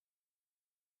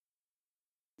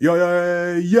Yo,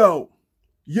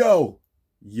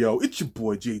 it's your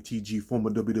boy JTG,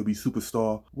 former WWE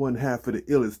superstar, one half of the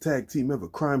illest tag team ever,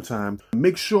 Crime Time.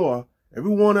 Make sure,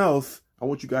 everyone else, I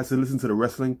want you guys to listen to the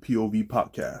Wrestling POV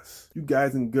podcast. You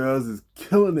guys and girls is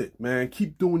killing it, man.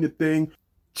 Keep doing your thing.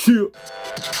 Chill.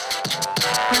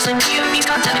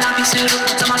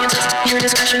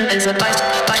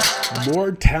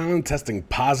 More talent testing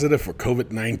positive for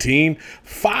COVID-19.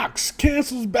 Fox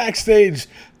cancels backstage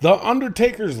The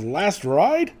Undertaker's last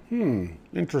ride?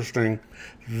 Interesting.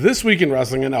 This week in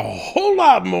wrestling and a whole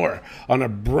lot more on a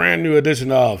brand new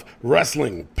edition of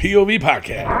Wrestling POV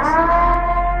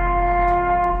Podcast.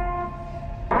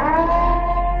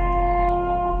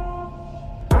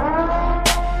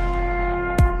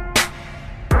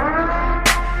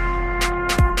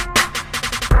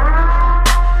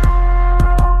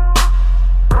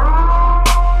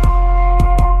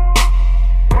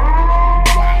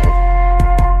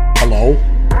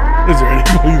 Is there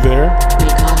anybody there?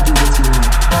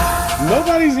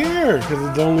 Nobody's here because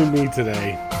it's only me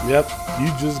today. Yep, you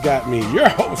just got me. Your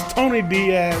host, Tony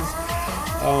Diaz.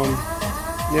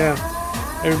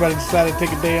 Everybody decided to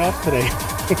take a day off today.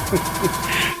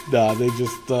 Nah, they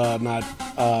just not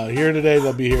here today.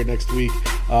 They'll be here next week.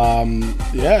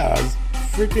 It's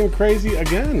freaking crazy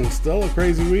again. Still a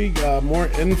crazy week. More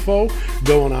info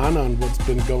going on what's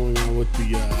been going on with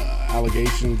the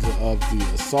allegations of the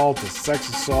assault, the sex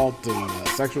assault, and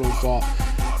sexual assault.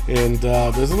 And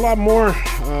there's a lot more.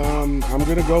 I'm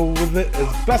going to go with it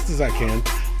as best as I can.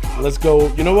 Let's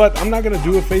go. You know what? I'm not going to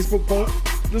do a Facebook post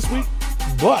this week,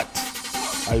 but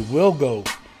I will go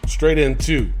straight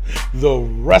into the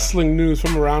wrestling news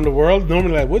from around the world.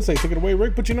 Normally I would say take it away,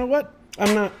 Rick, but you know what?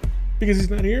 I'm not, because he's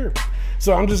not here.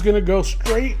 So I'm just going to go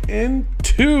straight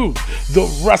into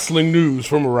the wrestling news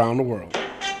from around the world.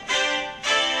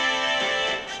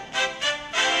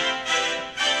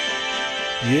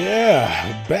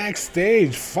 Yeah,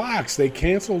 backstage, Fox, they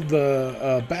canceled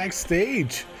the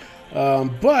backstage.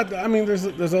 But I mean,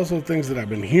 there's also things that I've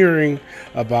been hearing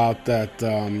about that.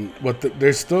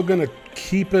 They're still gonna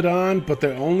keep it on, but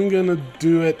they're only gonna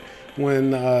do it when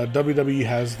WWE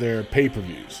has their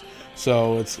pay-per-views.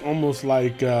 So it's almost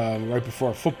like right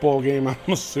before a football game, I'm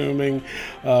assuming,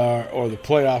 or the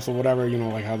playoffs or whatever,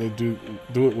 like how they do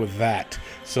it with that.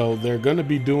 So they're going to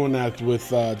be doing that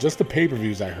with just the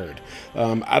pay-per-views, I heard.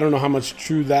 I don't know how much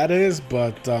true that is,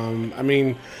 but I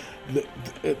mean,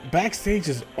 backstage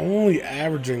is only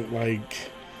averaging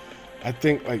I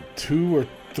think 200,000 or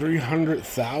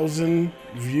 300,000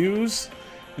 views.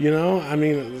 I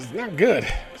mean, it's not good.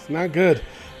 It's not good.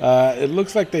 It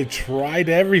looks like they tried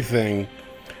everything,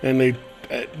 and they,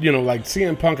 like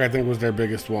CM Punk, I think was their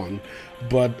biggest one.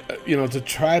 But, to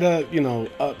try to,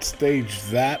 upstage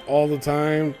that all the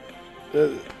time,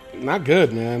 not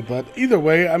good, man. But either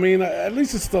way, I mean, at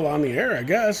least it's still on the air, I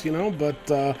guess,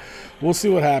 but we'll see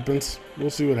what happens.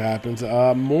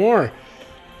 More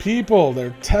people,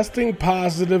 they're testing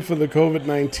positive for the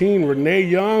COVID-19. Renee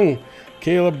Young,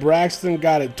 Caleb Braxton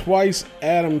got it twice.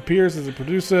 Adam Pearce is a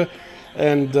producer.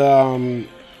 And that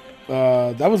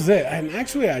was it. And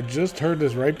actually, I just heard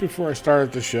this right before I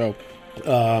started the show.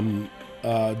 Jon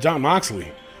Moxley,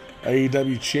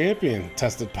 AEW champion,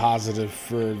 tested positive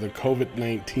for the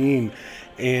COVID-19.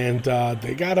 And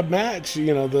they got a match,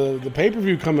 the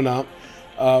pay-per-view coming up,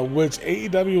 which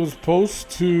AEW was supposed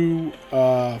to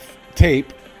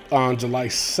tape on July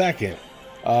 2nd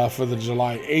for the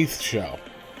July 8th show.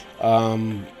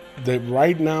 That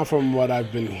right now, from what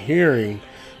I've been hearing,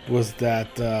 was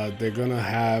that they're going to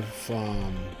have,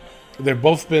 they've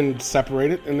both been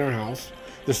separated in their house.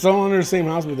 They're still under the same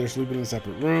house, but they're sleeping in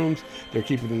separate rooms. They're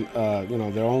keeping,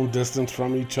 their own distance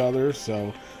from each other,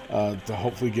 so to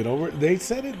hopefully get over it. They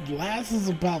said it lasts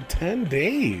about 10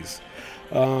 days.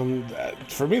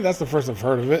 For me, that's the first I've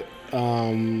heard of it.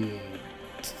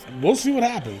 We'll see what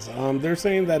happens. They're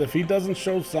saying that if he doesn't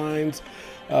show signs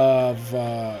of,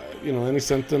 any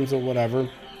symptoms or whatever,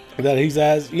 that he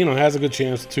has a good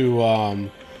chance to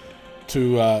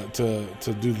do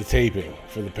the taping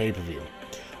for the pay-per-view.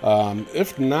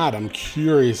 If not, I'm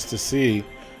curious to see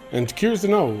and curious to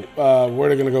know where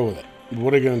they're going to go with it.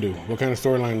 What are they going to do? What kind of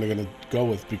storyline they're going to go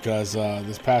with? Because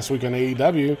this past week on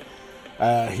AEW,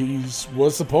 he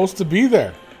was supposed to be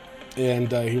there, and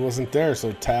he wasn't there.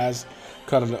 So Taz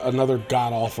cut another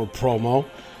god-awful promo.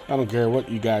 I don't care what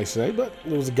you guys say, but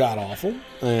it was god-awful.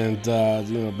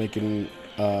 And, making...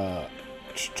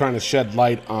 trying to shed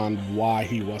light on why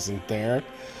he wasn't there.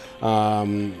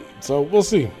 So we'll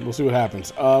see. We'll see what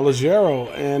happens. Ligero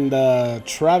and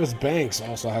Travis Banks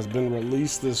also has been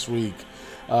released this week.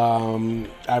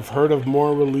 I've heard of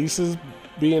more releases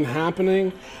being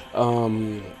happening.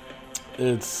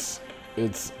 It's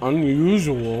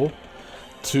unusual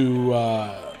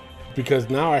to because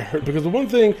now I heard, because the one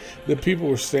thing that people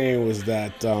were saying was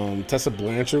that Tessa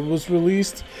Blanchard was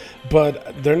released,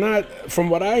 but they're not, from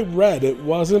what I read, it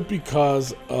wasn't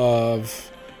because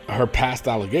of her past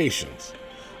allegations.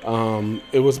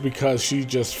 It was because she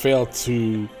just failed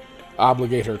to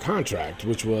obligate her contract,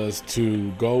 which was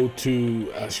to go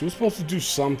to, she was supposed to do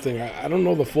something. I don't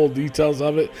know the full details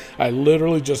of it. I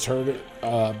literally just heard it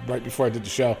right before I did the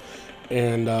show.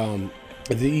 And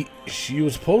she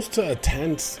was supposed to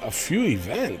attend a few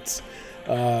events,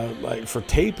 like for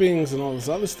tapings and all this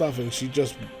other stuff, and she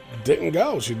just didn't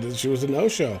go. She was a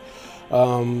no-show.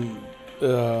 What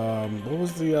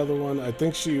was the other one? I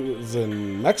think she was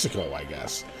in Mexico, I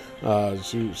guess.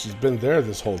 She's been there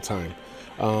this whole time.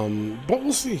 But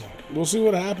we'll see. We'll see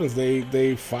what happens.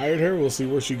 They fired her. We'll see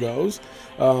where she goes.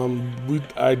 I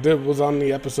was on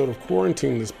the episode of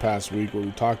Quarantine this past week where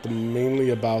we talked mainly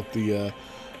about the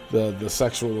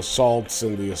sexual assaults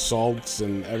and the assaults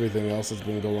and everything else that's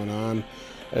been going on.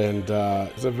 And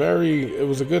it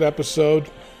was a good episode.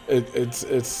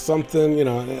 It's something, you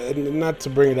know, and not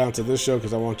to bring it down to this show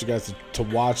because I want you guys to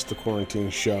watch the Quarantine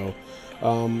show.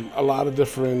 A lot of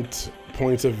different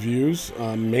points of views,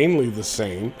 mainly the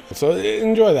same. So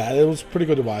enjoy that. It was pretty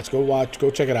good to watch.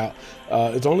 Go check it out.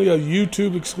 It's only a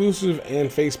YouTube exclusive and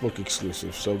Facebook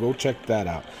exclusive, so go check that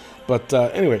out. But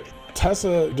anyway,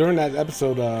 Tessa, during that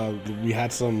episode, we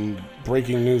had some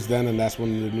breaking news then, and that's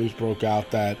when the news broke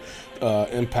out that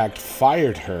Impact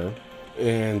fired her.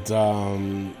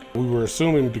 And we were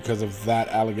assuming because of that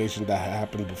allegation that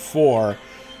happened before,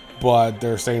 but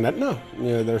they're saying that no. You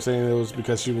know, they're saying it was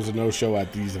because she was a no-show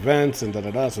at these events and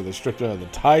da-da-da, so they stripped her of the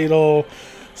title.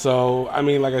 So, I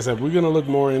mean, like I said, we're going to look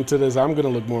more into this. I'm going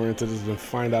to look more into this and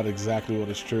find out exactly what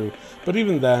is true. But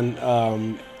even then,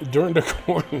 during the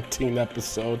Quarantine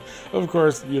episode, of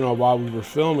course, you know, while we were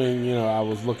filming, you know, I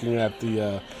was looking at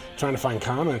trying to find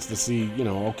comments to see, you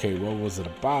know, okay, what was it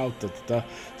about? Da, da, da.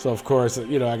 So, of course,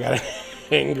 you know, I got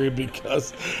angry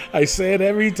because I say it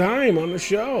every time on the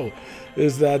show,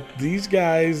 is that these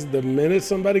guys, the minute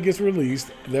somebody gets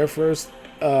released, their first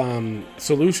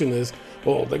solution is,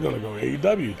 oh, they're going to go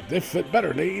AEW. They fit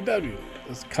better than AEW.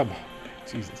 Come on.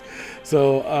 Jesus.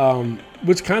 So,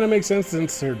 which kind of makes sense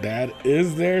since her dad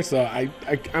is there. So I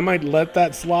might let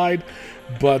that slide,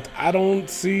 but I don't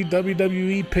see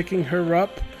WWE picking her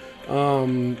up. I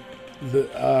don't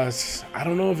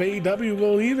know if AEW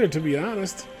will either, to be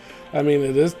honest. I mean,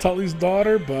 it is Tully's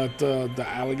daughter, but the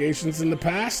allegations in the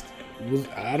past,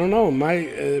 I don't know,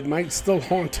 it might still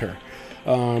haunt her.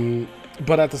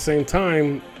 But at the same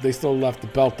time, they still left the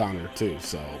belt on her too.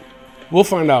 So we'll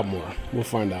find out more.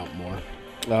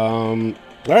 All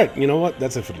right, you know what?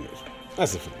 That's it for the news.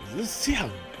 Let's see how,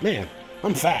 man,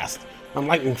 I'm fast. I'm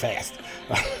lightning fast.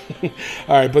 All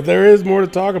right, but there is more to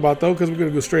talk about, though, because we're going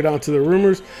to go straight on to the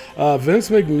rumors. Vince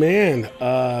McMahon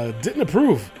didn't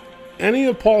approve any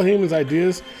of Paul Heyman's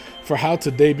ideas for how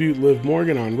to debut Liv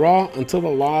Morgan on Raw until the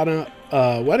Lana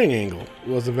wedding angle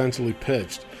was eventually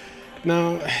pitched.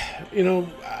 Now, you know,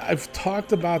 I've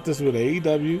talked about this with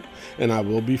AEW, and I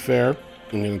will be fair,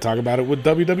 I'm going to talk about it with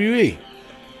WWE.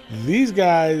 These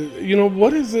guys, you know,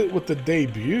 what is it with the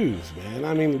debuts, man?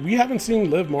 I mean, we haven't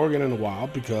seen Liv Morgan in a while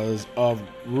because of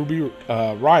Ruby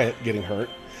Riott getting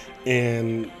hurt.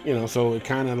 And, you know, so it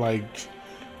kind of like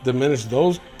diminished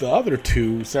the other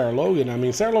two, Sarah Logan. I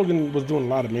mean, Sarah Logan was doing a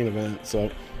lot of main events,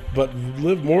 so, but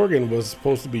Liv Morgan was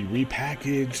supposed to be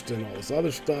repackaged and all this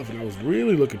other stuff, and I was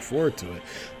really looking forward to it.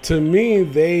 To me,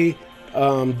 they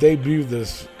debuted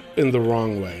this in the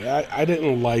wrong way. I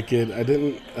didn't like it.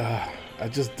 I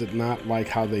just did not like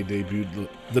how they debuted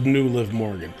the new Liv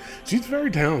Morgan. She's very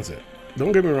talented.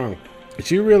 Don't get me wrong.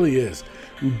 She really is.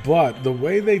 But the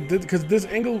way they did, because the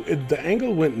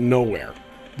angle went nowhere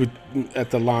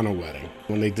at the Lana wedding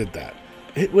when they did that.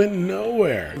 It went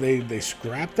nowhere. They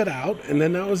scrapped it out, and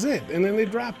then that was it. And then they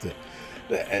dropped it.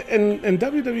 And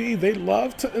WWE, they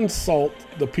love to insult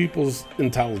the people's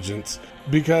intelligence,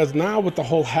 because now with the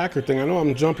whole hacker thing, I know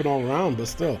I'm jumping all around, but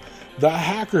still, the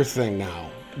hacker thing now,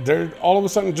 they're all of a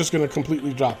sudden just going to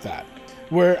completely drop that.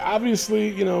 Where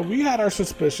obviously, you know, we had our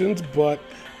suspicions, but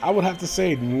I would have to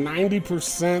say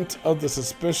 90% of the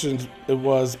suspicions, it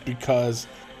was because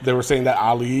they were saying that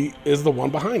Ali is the one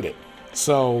behind it.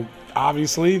 So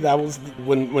obviously that was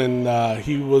when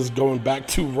he was going back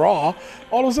to Raw,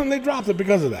 all of a sudden they dropped it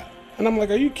because of that. And I'm like,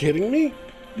 are you kidding me?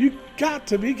 You got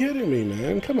to be kidding me,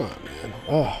 man. Come on, man.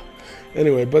 Oh.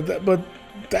 Anyway, but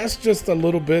that's just a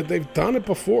little bit. They've done it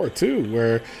before too,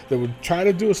 where they would try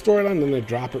to do a storyline, then they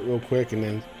drop it real quick, and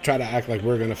then try to act like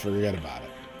we're gonna forget about it.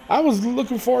 I was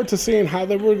looking forward to seeing how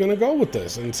they were gonna go with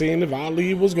this, and seeing if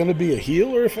Ali was gonna be a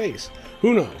heel or a face.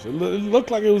 Who knows? It looked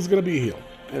like it was gonna be a heel.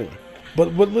 Anyway,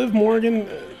 but with Liv Morgan,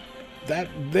 that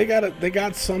they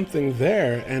got something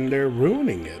there, and they're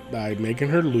ruining it by making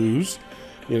her lose.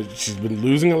 She's been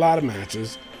losing a lot of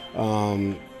matches.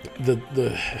 Man,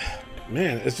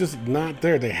 it's just not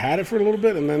there. They had it for a little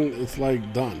bit, and then it's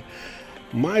like done.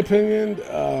 My opinion,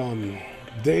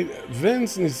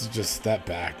 Vince needs to just step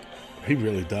back. He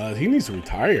really does. He needs to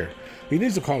retire. He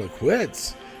needs to call it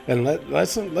quits and let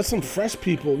some fresh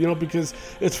people. Because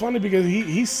it's funny because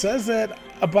he says that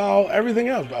about everything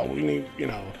else. Well, we need,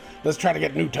 let's try to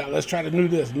get new talent. Let's try to do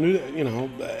this, new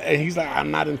that. And he's like,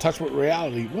 I'm not in touch with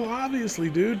reality. Well,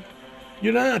 obviously, dude,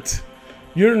 you're not.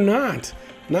 You're not.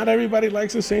 Not everybody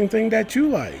likes the same thing that you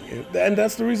like. And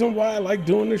that's the reason why I like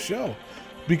doing this show.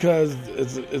 Because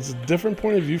it's a different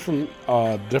point of view from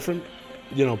different,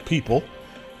 people.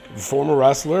 Former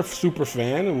wrestler, super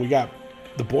fan, and we got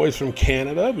the boys from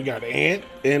Canada. We got Ant,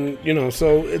 and,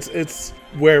 so it's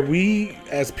where we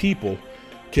as people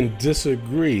can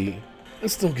disagree and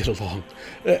still get along.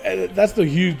 That's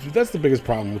the biggest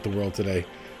problem with the world today.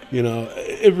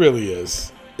 It really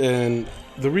is. And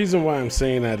the reason why I'm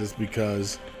saying that is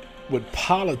because with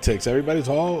politics, everybody's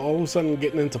all of a sudden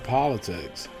getting into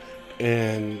politics.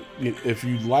 And if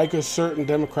you like a certain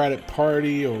Democratic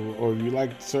Party or you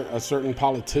like a certain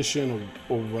politician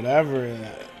or whatever,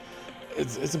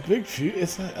 it's a big feud.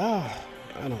 It's like, I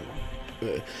don't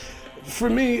know.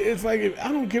 For me, it's like,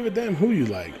 I don't give a damn who you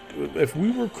like. If we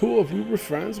were cool, if we were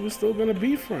friends, we're still going to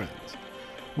be friends.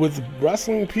 With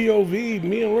wrestling POV,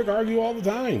 me and Rick argue all the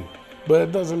time. But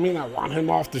it doesn't mean I want him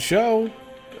off the show,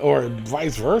 or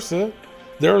vice versa.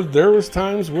 There was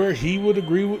times where he would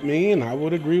agree with me and I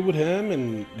would agree with him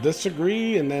and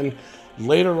disagree, and then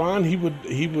later on he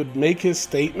would make his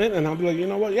statement and I'll be like, you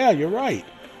know what? Yeah, you're right.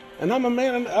 And I'm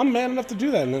man enough to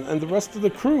do that, and the rest of the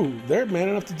crew, they're man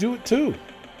enough to do it too.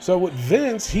 So with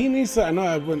Vince, he needs to. I know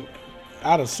I went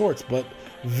out of sorts, but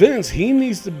Vince, he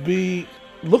needs to be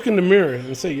look in the mirror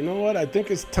and say, you know what? I think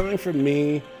it's time for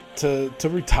me to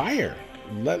retire.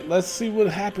 Let's see what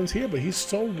happens here. But he's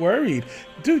so worried.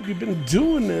 Dude, you've been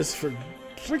doing this for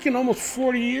freaking almost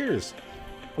 40 years.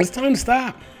 It's time to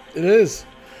stop. It is.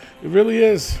 It really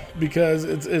is. Because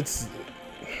it's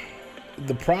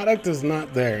the product is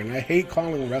not there. And I hate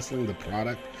calling wrestling the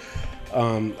product.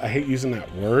 I hate using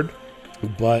that word.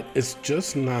 But it's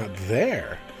just not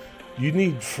there. You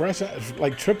need fresh,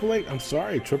 like Triple H. I'm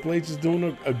sorry, Triple H is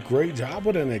doing a great job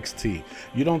with NXT.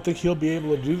 You don't think he'll be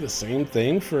able to do the same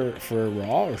thing for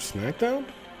Raw or SmackDown?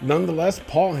 Nonetheless,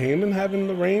 Paul Heyman having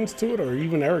the reins to it, or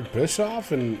even Eric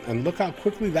Bischoff, and look how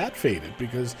quickly that faded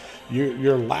because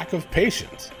your lack of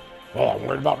patience. Well, I'm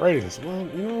worried about ratings. Well,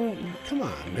 come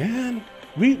on, man.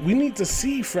 We need to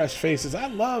see fresh faces. I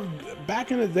loved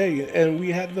back in the day, and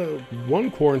we had the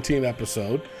one quarantine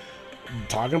episode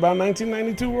talking about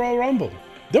 1992 Royal Rumble.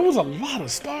 There was a lot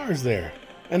of stars there.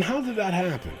 And how did that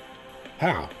happen?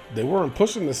 How? They weren't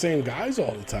pushing the same guys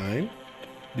all the time.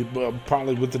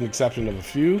 Probably with an exception of a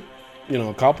few.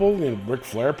 A couple. Ric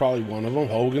Flair, probably one of them.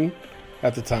 Hogan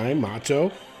at the time. Macho.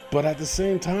 But at the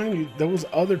same time, there was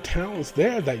other talents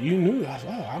there that you knew.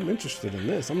 I'm interested in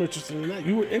this. I'm interested in that.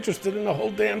 You were interested in the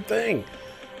whole damn thing.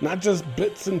 Not just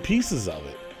bits and pieces of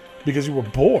it. Because you were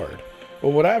bored.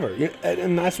 Or whatever,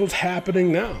 and that's what's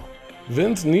happening now.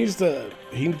 Vince just needs to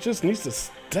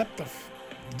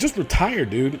just retire,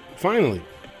 dude. Finally,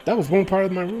 that was one part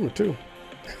of my rumor too.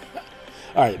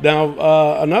 All right,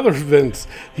 now another Vince.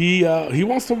 He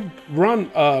wants to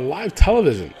run live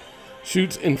television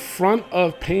shoots in front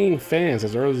of paying fans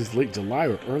as early as late July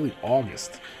or early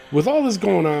August. With all this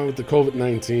going on with the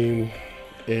COVID-19,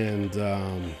 and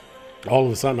all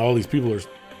of a sudden all these people are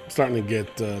starting to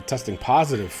get testing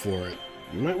positive for it.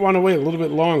 You might want to wait a little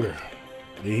bit longer.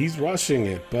 He's rushing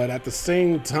it, but at the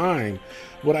same time,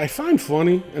 what I find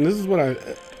funny, and this is what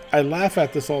I laugh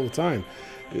at this all the time.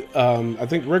 I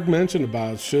think Rick mentioned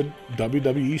about should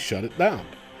WWE shut it down.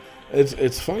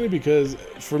 It's funny because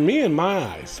for me, in my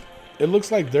eyes, it looks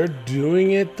like they're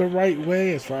doing it the right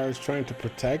way as far as trying to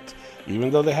protect, even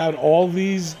though they had all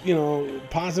these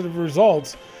positive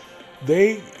results.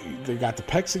 They got the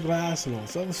plexiglass and all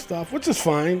this other stuff, which is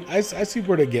fine. I see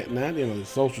where they're getting at, the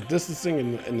social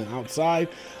distancing and the outside.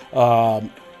 But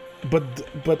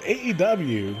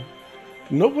AEW,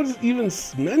 nobody's even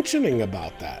mentioning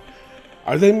about that.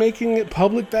 Are they making it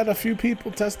public that a few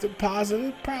people tested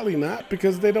positive? Probably not,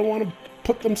 because they don't want to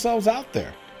put themselves out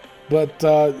there. But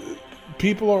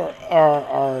people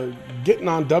are getting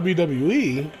on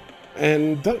WWE,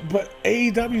 but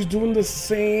AEW's doing the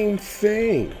same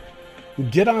thing.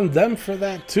 Get on them for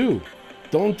that too.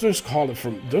 Don't just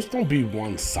just don't be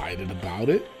one-sided about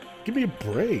it. Give me a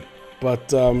break.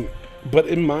 But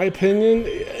in my opinion,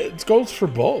 it goes for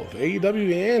both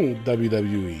AEW and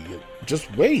WWE.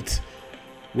 Just wait.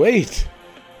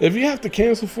 If you have to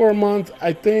cancel for a month,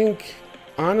 I think,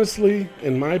 honestly,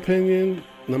 in my opinion,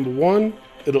 number one,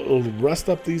 it'll rust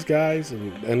up these guys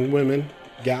and women,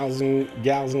 gals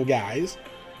and guys.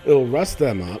 It'll rust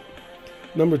them up.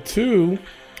 Number two,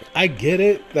 I get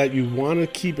it that you want to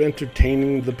keep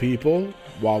entertaining the people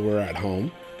while we're at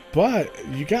home, but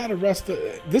you got to rest.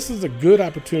 This is a good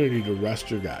opportunity to rest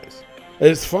your guys.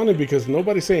 It's funny because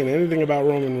nobody's saying anything about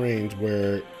Roman Reigns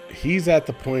where he's at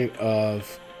the point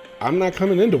of, I'm not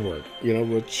coming into work,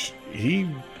 which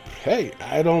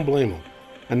I don't blame him.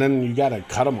 And then you got to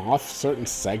cut him off certain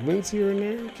segments here and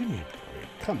there. Give me a break.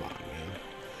 Come on, man.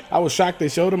 I was shocked they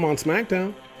showed him on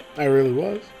SmackDown. I really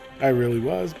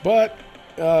was. But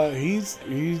he's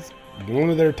one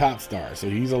of their top stars, so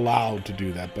he's allowed to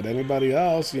do that. But anybody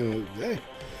else, hey.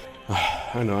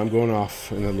 I know I'm going off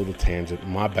in a little tangent.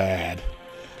 My bad.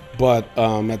 But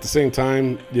at the same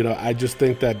time, I just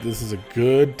think that this is a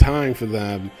good time for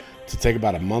them to take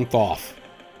about a month off.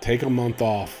 Take a month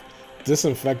off.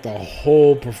 Disinfect the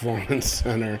whole performance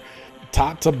center,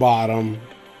 top to bottom.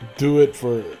 Do it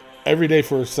for every day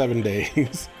for 7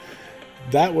 days.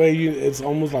 That way, it's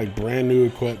almost like brand new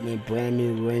equipment, brand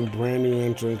new ring, brand new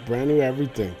entrance, brand new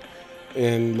everything.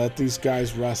 And let these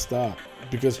guys rest up.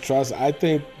 Because I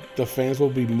think the fans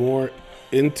will be more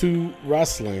into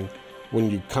wrestling when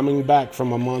you're coming back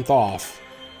from a month off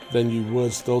than you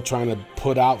would still trying to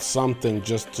put out something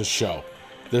just to show.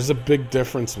 There's a big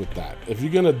difference with that. If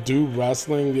you're going to do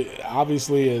wrestling,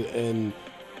 obviously, and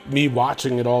me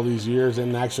watching it all these years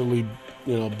and actually,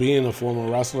 being a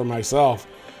former wrestler myself,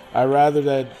 I'd rather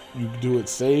that you do it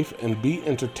safe and be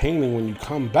entertaining when you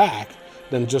come back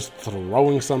than just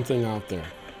throwing something out there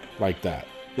like that,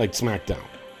 like SmackDown.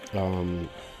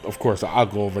 Of course, I'll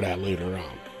go over that later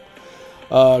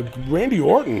on. Randy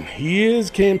Orton, he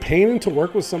is campaigning to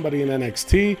work with somebody in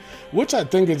NXT, which I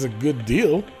think is a good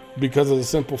deal because of the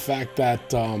simple fact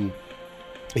that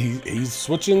he's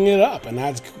switching it up, and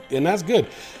that's good.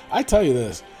 I tell you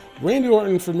this, Randy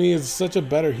Orton for me is such a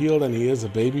better heel than he is a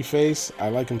babyface. I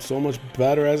like him so much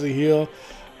better as a heel.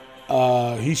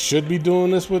 He should be doing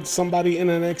this with somebody in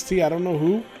NXT. I don't know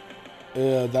who.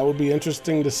 That would be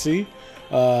interesting to see.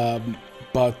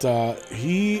 But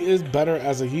he is better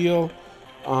as a heel.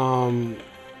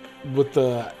 With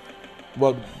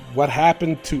what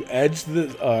happened to Edge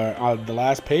the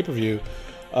last pay-per-view,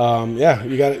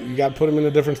 you got to put him in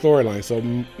a different storyline. So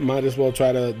might as well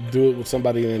try to do it with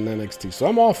somebody in NXT. So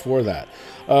I'm all for that.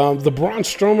 The Braun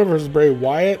Strowman versus Bray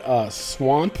Wyatt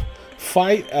swamp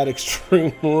fight at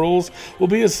Extreme Rules will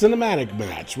be a cinematic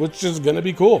match, which is going to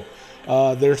be cool.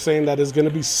 They're saying that it's going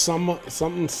to be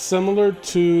something similar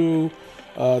to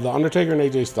the Undertaker and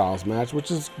AJ Styles match,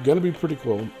 which is going to be pretty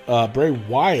cool. Bray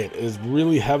Wyatt is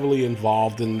really heavily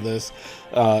involved in this,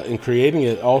 in creating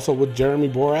it, also with Jeremy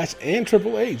Borash and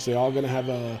Triple H. They're all going to have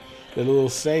a little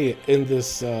say in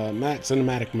this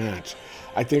cinematic match.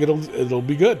 I think it'll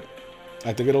be good.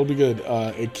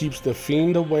 It keeps the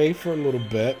Fiend away for a little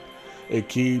bit. It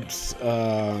keeps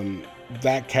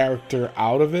that character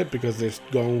out of it because they're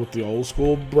going with the old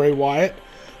school Bray Wyatt,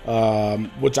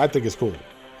 which I think is cool.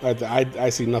 I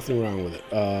see nothing wrong with it.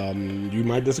 You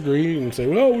might disagree and say,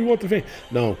 well, we want the Fiend.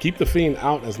 No, keep the Fiend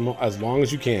out as long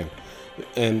as you can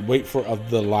and wait for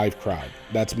the live crowd.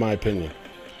 That's my opinion.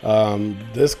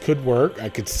 This could work. I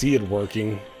could see it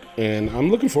working, and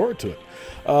I'm looking forward to it.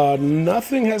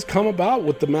 Nothing has come about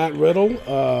with the Matt Riddle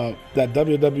that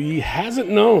WWE hasn't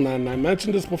known, and I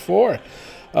mentioned this before.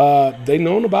 They've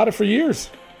known about it for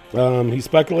years. He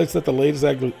speculates that the latest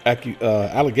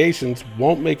allegations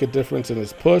won't make a difference in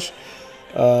his push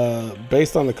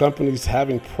based on the company's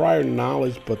having prior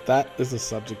knowledge, but that is a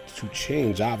subject to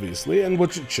change, obviously, and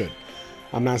which it should.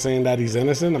 I'm not saying that he's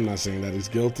innocent. I'm not saying that he's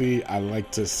guilty. I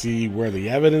like to see where the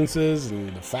evidence is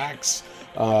and the facts.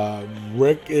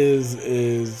 Rick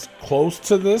is close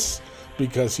to this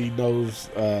because he knows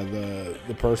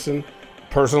the person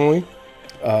personally,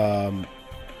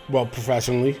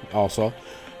 professionally also.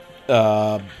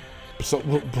 So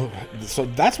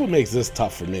that's what makes this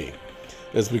tough for me,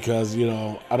 is because,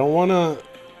 I don't want to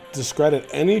discredit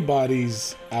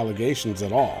anybody's allegations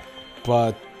at all.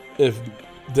 But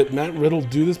did Matt Riddle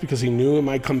do this because he knew it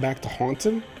might come back to haunt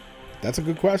him? That's a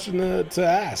good question to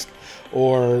ask.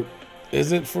 Or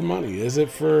Is it for money? Is it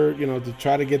for, to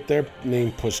try to get their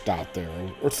name pushed out there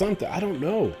or something? I don't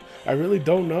know. I really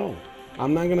don't know.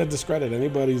 I'm not going to discredit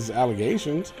anybody's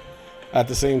allegations. At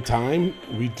the same time,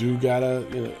 we do gotta,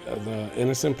 the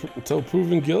innocent until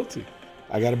proven guilty.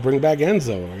 I gotta bring back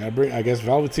Enzo. I guess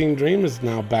Velveteen Dream is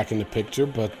now back in the picture,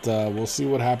 but we'll see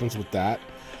what happens with that.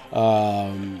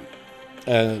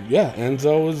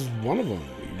 Enzo is one of them.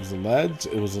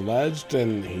 It was alleged,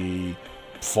 and he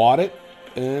fought it,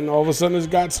 and all of a sudden it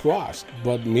got squashed.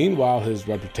 But meanwhile, his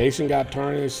reputation got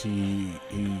tarnished. He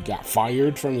got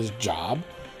fired from his job,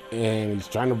 and he's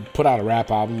trying to put out a rap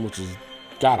album, which is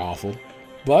god awful.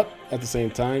 But at the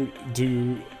same time,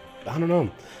 I don't know.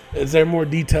 Is there more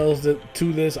details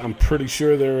to this? I'm pretty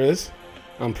sure there is.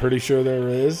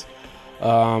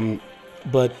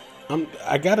 But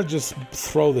I gotta just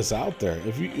throw this out there.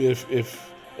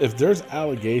 If there's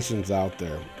allegations out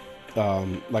there,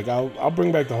 like I'll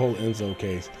bring back the whole Enzo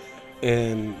case,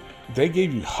 and they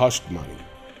gave you hushed money.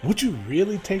 Would you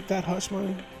really take that hush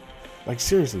money? Like,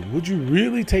 seriously, would you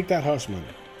really take that hush money?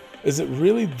 Is it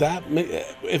really that?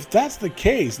 If that's the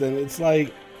case, then it's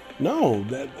like, no,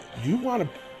 that you want to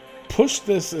push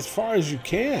this as far as you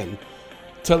can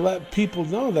to let people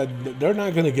know that they're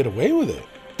not going to get away with it.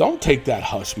 Don't take that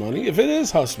hush money. If it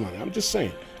is hush money, I'm just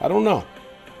saying. I don't know.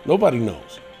 Nobody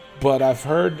knows. But I've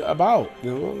heard about,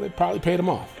 they probably paid him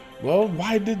off. Well,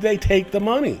 why did they take the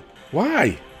money?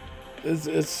 Why?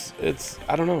 It's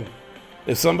I don't know.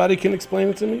 If somebody can explain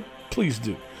it to me, please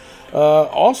do.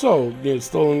 Also,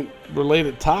 still in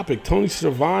related topic, Tony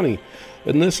Schiavone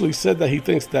initially said that he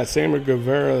thinks that Sammy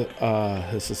Guevara,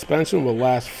 his suspension will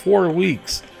last 4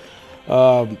 weeks.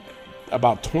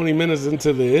 About 20 minutes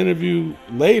into the interview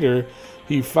later,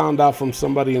 he found out from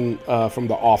somebody from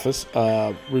the office,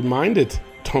 reminded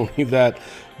Tony that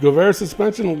Guevara's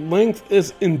suspension length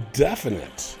is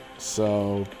indefinite.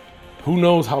 So who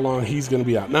knows how long he's going to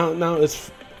be out. Now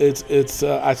it's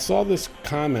I saw this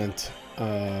comment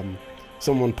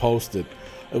someone posted.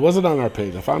 It wasn't on our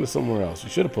page. I found it somewhere else. You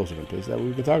should have posted it on the page. That way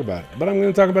we can talk about it. But I'm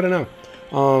going to talk about it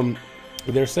now.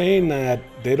 They're saying that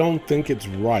they don't think it's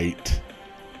right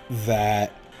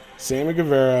that Sammy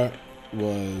Guevara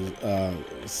was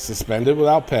suspended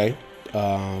without pay.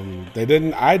 I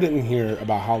didn't hear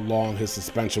about how long his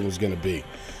suspension was going to be.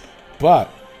 But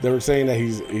they were saying that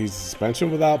he's suspension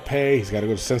without pay. He's got to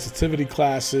go to sensitivity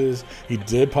classes. He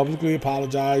did publicly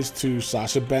apologize to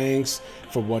Sasha Banks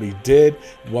for what he did.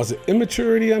 Was it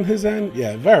immaturity on his end?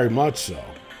 Yeah, very much so.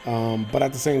 But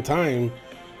at the same time,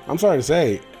 I'm sorry to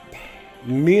say,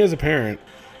 me as a parent,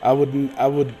 I would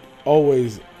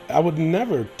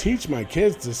never teach my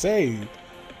kids to say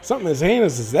something as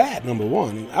heinous as that, number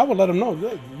one. And I would let them know,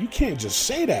 you can't just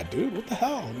say that, dude. What the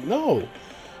hell? No.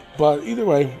 But either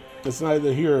way, it's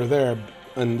neither here or there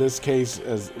in this case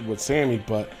as with Sammy.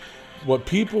 But what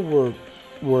people were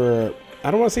I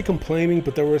don't want to say complaining,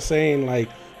 but they were saying, like,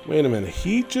 wait a minute,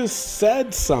 he just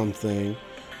said something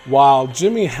while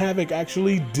Jimmy Havoc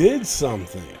actually did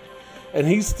something. And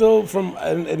he's still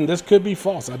and this could be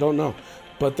false, I don't know.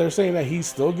 But they're saying that he's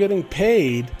still getting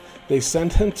paid. They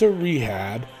sent him to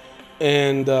rehab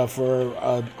and for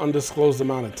an undisclosed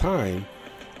amount of time.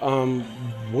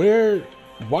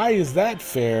 Why is that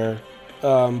fair?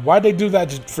 Why'd they do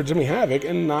that for Jimmy Havoc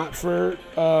and not for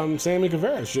Sammy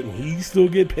Guevara? Shouldn't he still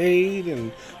get paid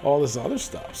and all this other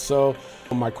stuff? So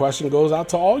my question goes out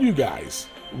to all you guys.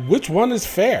 Which one is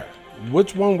fair?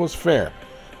 Which one was fair?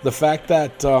 The fact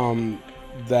that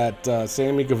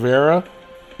Sammy Guevara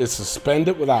is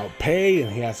suspended without pay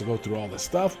and he has to go through all this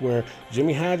stuff, where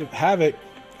Jimmy Havoc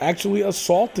actually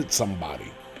assaulted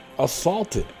somebody.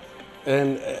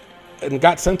 And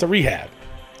got sent to rehab.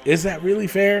 Is that really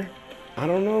fair? I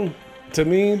don't know. To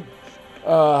me,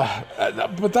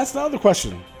 but that's the other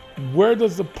question. Where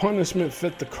does the punishment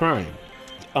fit the crime?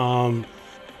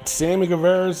 Sammy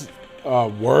Guevara's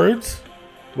words,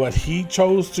 what he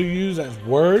chose to use as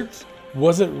words,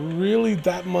 was it really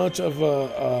that much of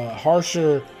a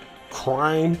harsher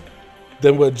crime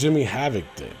than what Jimmy Havoc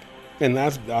did? And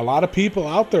that's a lot of people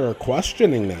out there are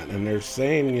questioning that, and they're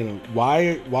saying,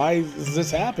 why is this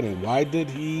happening? Why did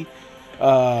he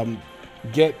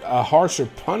get a harsher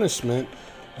punishment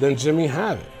than Jimmy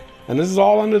Havoc? And this is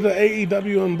all under the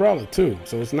AEW umbrella too,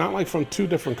 so it's not like from two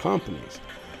different companies.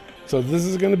 So this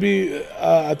is going to be,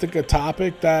 I think, a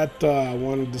topic that I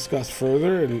want to discuss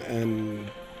further and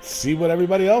see what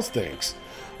everybody else thinks.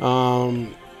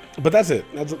 But that's it.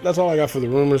 That's all I got for the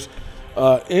rumors.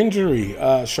 Injury.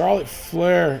 Charlotte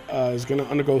Flair is going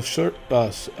to undergo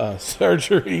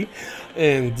surgery,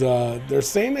 and they're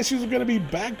saying that she's going to be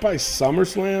back by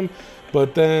SummerSlam,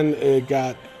 but then it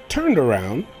got turned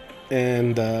around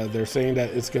and they're saying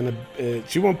that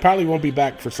she probably won't be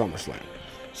back for SummerSlam.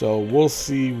 So we'll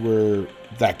see where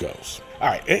that goes. All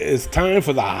right, it is time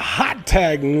for the hot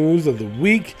tag news of the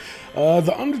week.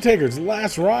 The Undertaker's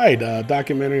Last Ride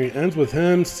documentary ends with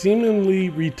him seemingly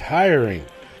retiring.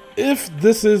 If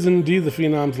this is indeed the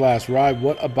Phenom's last ride,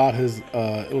 what about his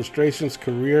illustrious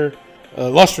career,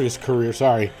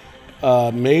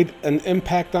 made an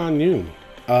impact on you?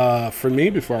 For me,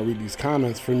 before I read these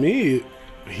comments, for me,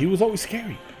 he was always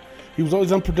scary. He was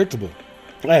always unpredictable.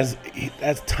 As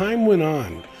time went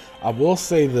on, I will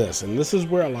say this, and this is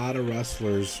where a lot of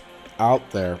wrestlers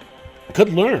out there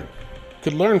could learn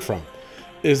from,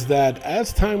 is that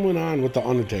as time went on with The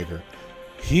Undertaker,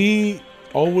 he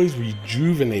always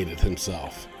rejuvenated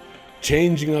himself,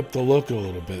 changing up the look a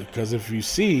little bit. Because if you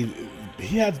see,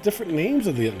 he has different names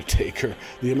of The Undertaker: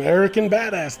 the American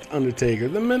Badass Undertaker,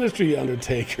 the Ministry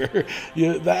Undertaker.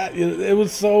 It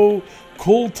was so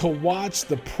cool to watch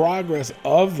the progress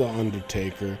of The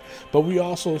Undertaker, but we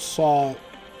also saw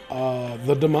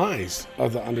the demise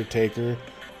of The Undertaker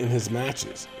in his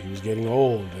matches. He was getting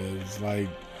old. It was like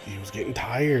he was getting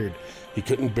tired. He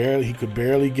could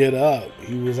barely get up.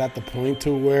 He was at the point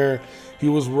to where he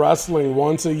was wrestling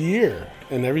once a year,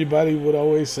 and everybody would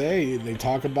always say, they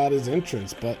talk about his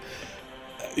entrance, but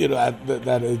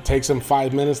that it takes him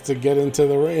 5 minutes to get into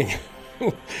the ring.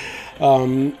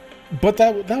 But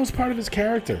that was part of his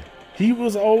character. He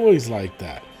was always like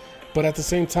that. But at the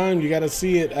same time, you got to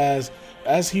see it as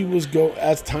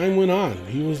time went on,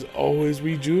 he was always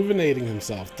rejuvenating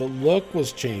himself. The look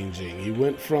was changing. He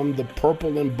went from the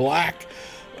purple and black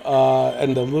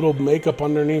and the little makeup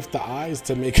underneath the eyes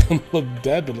to make him look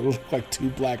dead, but it looked like two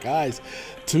black eyes,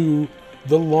 to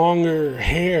the longer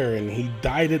hair, and he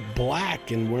dyed it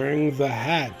black and wearing the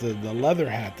hat, the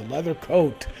leather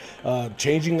coat,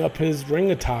 changing up his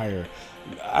ring attire.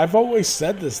 I've always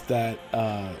said this, that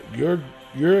your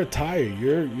attire,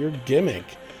 your gimmick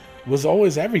was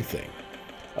always everything.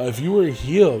 If you were a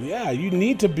heel, you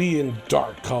need to be in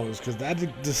dark colors because that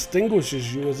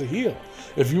distinguishes you as a heel.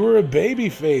 If you were a baby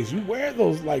face, you wear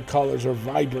those light colors or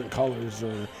vibrant colors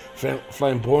or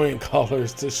flamboyant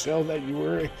colors to show that you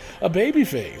were a baby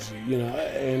face,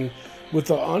 And with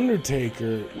The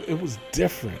Undertaker, it was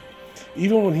different.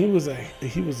 Even when he was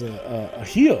a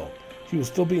heel, he was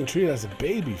still being treated as a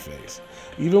baby face.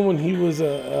 Even when he was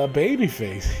a baby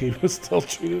face, he was still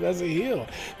treated as a heel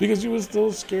because he was still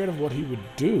scared of what he would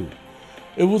do.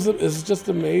 It's just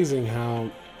amazing how,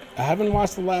 I haven't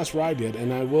watched The Last Ride yet,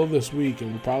 and I will this week,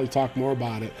 and we'll probably talk more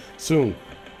about it soon.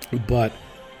 But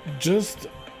just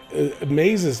it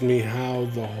amazes me how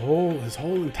his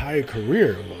whole entire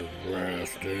career was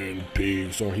rest in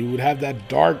peace, or he would have that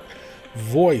dark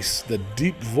voice, the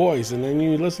deep voice, and then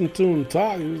you listen to him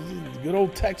talk, he was a good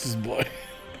old Texas boy.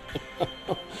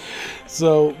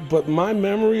 So, but my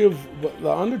memory of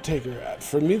The Undertaker,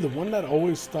 for me, the one that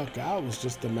always stuck out was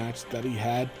just the match that he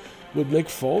had with Mick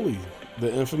Foley,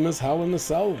 the infamous Hell in a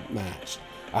Cell match.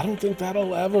 I don't think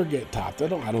that'll ever get topped. I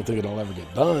don't think it'll ever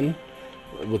get done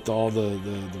with all the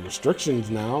restrictions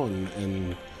now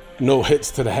and no hits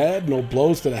to the head, no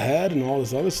blows to the head, and all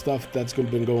this other stuff that's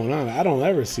been going on. I don't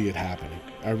ever see it happening.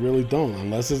 I really don't,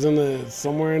 unless it's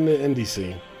somewhere in the indie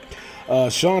scene.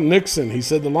 Sean Nixon, he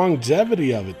said the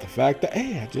longevity of it, the fact that,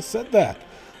 I just said that.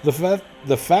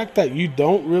 The fact that you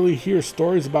don't really hear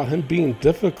stories about him being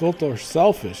difficult or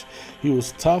selfish. He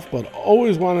was tough, but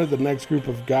always wanted the next group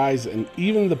of guys and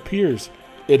even the peers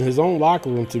in his own locker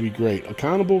room to be great,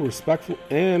 accountable, respectful,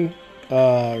 and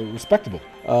respectable.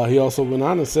 He also went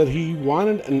on and said he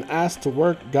wanted and asked to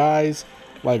work guys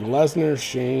like Lesnar,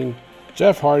 Shane,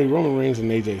 Jeff Hardy, Roman Reigns, and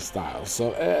AJ Styles.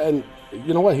 So, and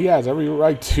you know what? He has every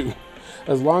right to.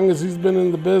 As long as he's been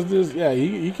in the business,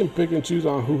 he can pick and choose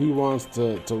on who he wants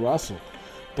to wrestle.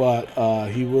 But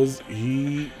he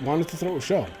wanted to throw a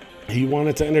show. He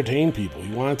wanted to entertain people.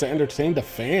 He wanted to entertain the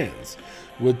fans,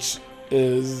 which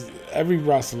is, every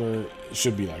wrestler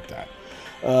should be like that.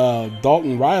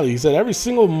 Dalton Riley, he said, every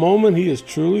single moment he is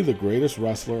truly the greatest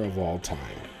wrestler of all time.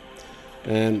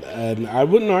 And I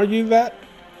wouldn't argue that.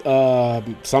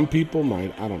 Some people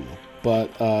might, I don't know.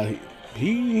 But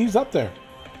he's up there.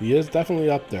 He is definitely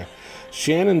up there.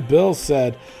 Shannon Bill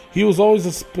said, he was always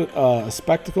a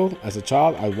spectacle. As a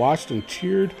child, I watched and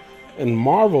cheered and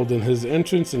marveled in his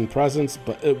entrance and presence,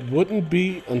 but it wouldn't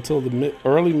be until the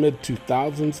early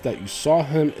mid-2000s that you saw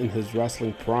him in his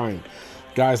wrestling prime.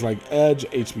 Guys like Edge,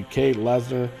 HBK,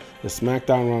 Lesnar, the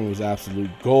SmackDown run was absolute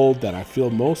gold that I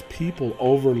feel most people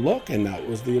overlook, and that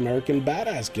was the American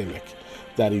Badass gimmick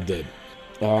that he did.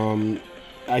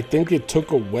 I think it took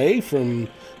away from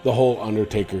the whole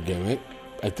Undertaker gimmick.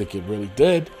 I think it really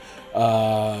did.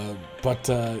 But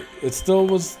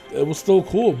it was still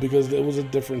cool because it was a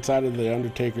different side of the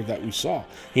Undertaker that we saw.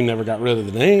 He never got rid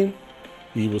of the name.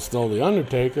 He was still the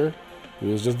Undertaker. He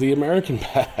was just the American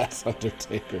badass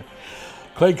Undertaker.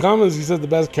 Clay Cummins, he said the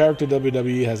best character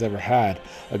WWE has ever had.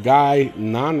 A guy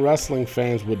non-wrestling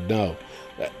fans would know,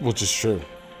 which is true.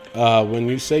 When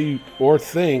you say or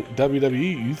think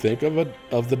WWE, you think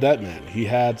of the Dead Man. He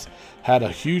had a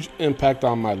huge impact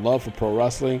on my love for pro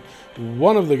wrestling.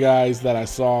 One of the guys that I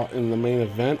saw in the main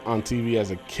event on TV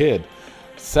as a kid.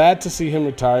 Sad to see him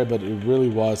retire, but it really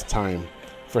was time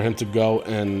for him to go.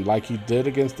 And like he did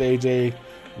against AJ,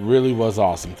 really was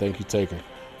awesome. Thank you, Taker.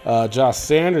 Josh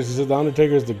Sanders, he said the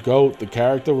Undertaker is the GOAT. The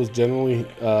character was generally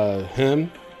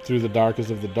him through the darkest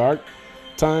of the dark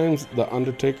times. The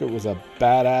Undertaker was a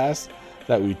badass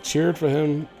that we cheered for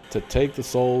him to take the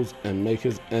souls and make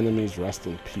his enemies rest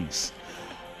in peace.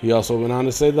 He also went on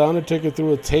to say the Undertaker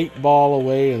threw a tape ball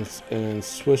away and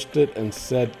swished it and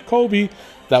said, "Kobe,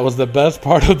 that was the best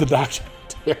part of the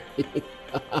documentary."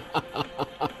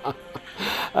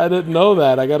 I didn't know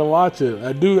that. I gotta watch it.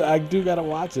 I do gotta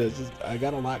watch it. It's just, I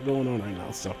got a lot going on right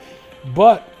now. So,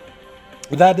 but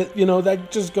that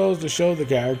just goes to show the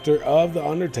character of the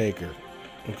Undertaker.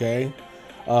 Okay,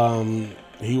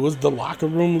 he was the locker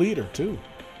room leader too.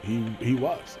 He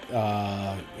was.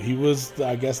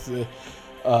 I guess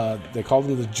they called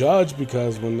him the judge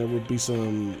because when there would be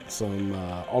some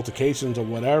altercations or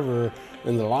whatever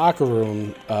in the locker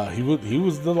room, he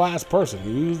was the last person.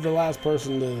 He was the last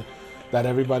person that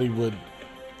everybody would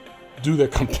do their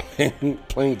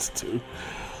complaints to.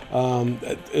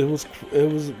 It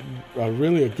was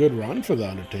really a good run for the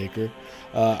Undertaker.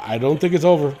 I don't think it's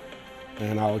over,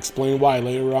 and I'll explain why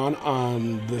later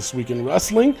on This Week in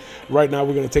Wrestling. Right now,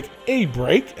 we're going to take a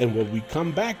break, and when we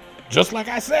come back, just like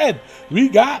I said, we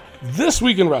got This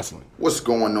Week in Wrestling. What's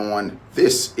going on?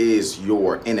 This is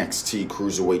your NXT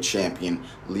Cruiserweight Champion,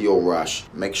 Lio Rush.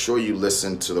 Make sure you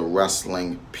listen to the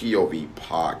Wrestling POV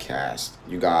podcast.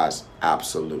 You guys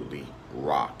absolutely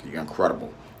rock. You're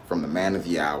incredible. From the man of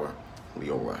the hour,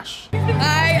 Lio Rush.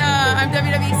 Hi, I'm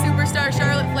WWE superstar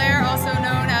Charlotte Flair, also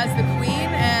known as the Queen,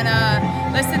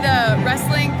 and listen to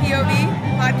Wrestling POV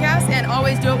podcast and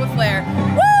always do it with Flair.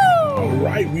 Woo! All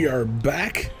right, we are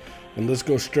back, and let's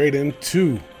go straight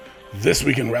into This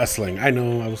Week in Wrestling. I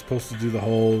know I was supposed to do the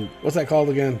whole, what's that called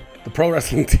again? The pro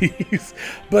wrestling tease,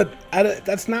 but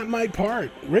that's not my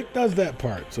part. Rick does that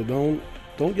part, so don't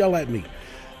yell at me.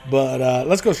 But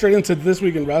let's go straight into This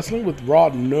Week in Wrestling with Raw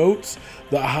notes.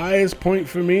 The highest point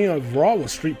for me of Raw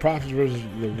was Street Profits versus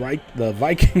the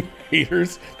Viking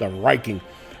Raiders. The Viking.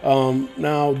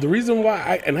 Now, the reason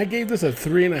why I gave this a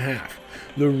 3.5.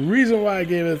 The reason why I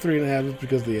gave it a 3.5 is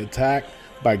because the attack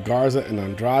by Garza and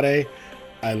Andrade.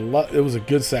 It was a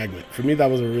good segment. For me, that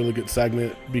was a really good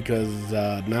segment because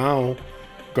now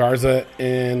Garza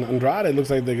and Andrade looks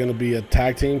like they're going to be a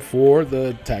tag team for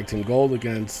the tag team gold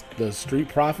against the Street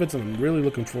Profits, and I'm really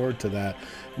looking forward to that.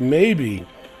 Maybe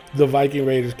the Viking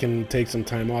Raiders can take some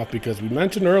time off because we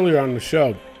mentioned earlier on the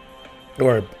show,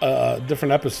 or a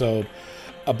different episode,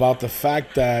 about the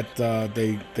fact that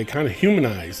they kind of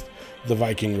humanized the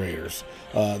Viking Raiders.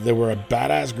 They were a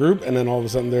badass group, and then all of a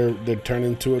sudden they're turned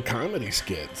into a comedy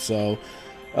skit. So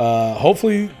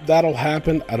hopefully that'll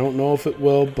happen. I don't know if it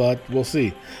will, but we'll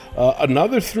see.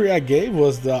 Another 3 I gave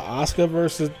was the Asuka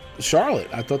versus Charlotte.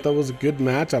 I thought that was a good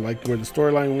match. I liked where the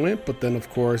storyline went, but then of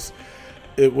course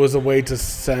it was a way to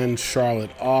send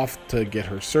Charlotte off to get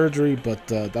her surgery, but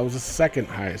that was the second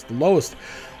highest. The lowest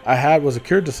I had was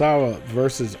Akira Tozawa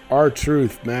versus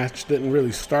R-Truth. Match didn't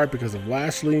really start because of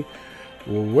Lashley.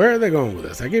 Well, where are they going with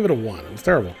this? I gave it a 1. It was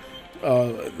terrible.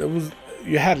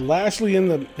 You had Lashley in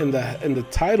the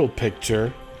title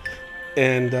picture,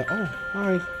 and oh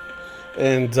hi,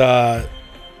 and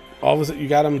all of a sudden you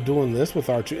got him doing this with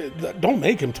R-Truth. Don't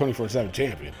make him 24/7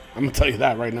 champion. I'm gonna tell you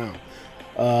that right now.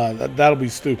 That'll be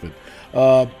stupid.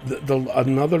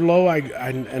 Another low,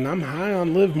 and I'm high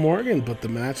on Liv Morgan, but the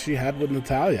match she had with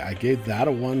Natalya, I gave that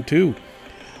a 1 too.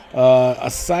 A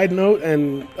side note,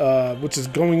 and which is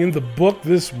going in the book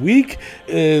this week,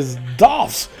 is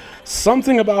Dolph's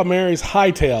Something About Mary's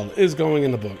Hightail is going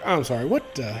in the book. I'm sorry,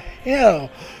 what the hell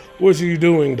was you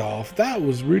doing, Dolph? That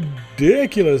was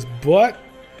ridiculous, but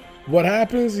what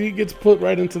happens? He gets put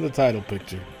right into the title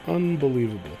picture.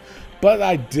 Unbelievable. But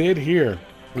I did hear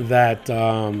that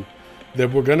that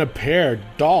we're going to pair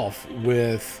Dolph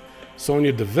with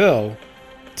Sonya Deville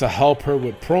to help her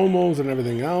with promos and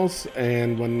everything else.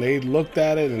 And when they looked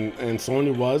at it, and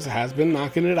Sonya has been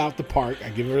knocking it out the park, I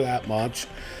give her that much.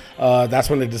 That's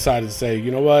when they decided to say,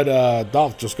 you know what,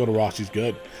 Dolph, just go to Raw. She's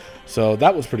good. So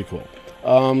that was pretty cool.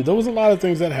 There was a lot of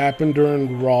things that happened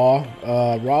during Raw.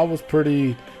 Raw was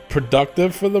pretty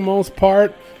productive for the most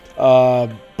part,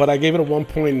 but I gave it a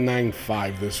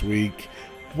 1.95 this week.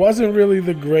 Wasn't really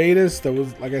the greatest. There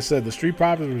was, like I said, the Street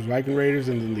Profits was Viking Raiders,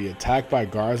 and then the attack by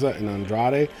Garza and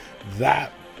Andrade.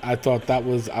 That, I thought that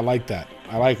was, I like that.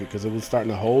 I like it because it was starting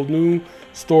a whole new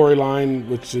storyline,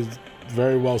 which is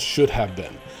very well should have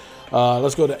been.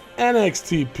 Let's go to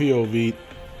NXT POV.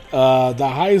 The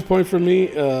highest point for me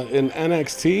in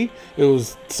NXT, it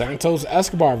was Santos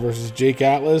Escobar versus Jake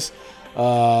Atlas.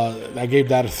 I gave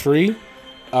that a 3.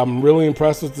 I'm really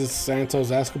impressed with this Santos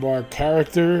Escobar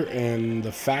character and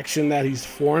the faction that he's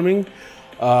forming.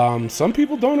 Some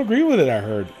people don't agree with it, I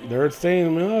heard. They're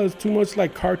saying, oh, it's too much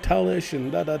like cartelish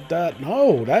and da-da-da.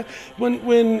 No, that,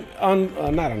 when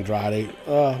not Andrade,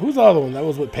 who's the other one that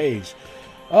was with Paige?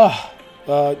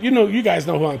 You guys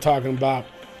know who I'm talking about.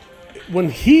 When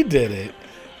he did it,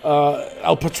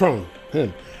 El Patron,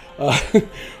 him.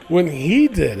 When he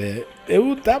did it,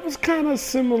 that was kind of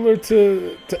similar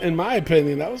to, in my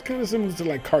opinion, that was kind of similar to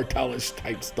like cartelish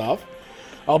type stuff.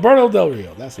 Alberto Del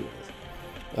Rio, that's who it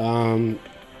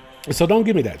is. So don't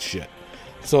give me that shit.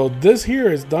 So this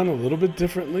here is done a little bit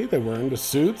differently. They're wearing the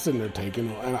suits and they're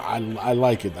taking, and I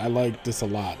like it. I like this a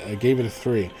lot. I gave it a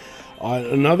 3.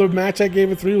 Another match I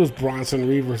gave a 3 was Bronson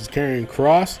Reed versus Karrion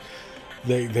Kross.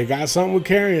 They got something with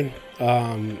Karrion.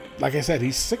 Like I said,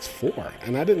 he's 6'4",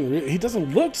 and he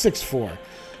doesn't look 6'4",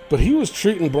 but he was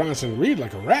treating Bronson Reed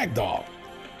like a rag doll.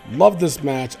 Loved this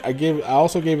match. I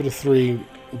also gave it a 3.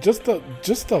 Just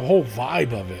the whole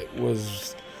vibe of it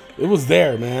was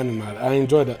there, man, and I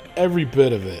enjoyed every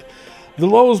bit of it. The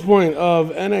lowest point of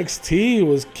NXT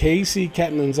was Casey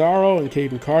Catanzaro and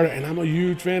Kaden Carter, and I'm a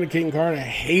huge fan of Kaden Carter. I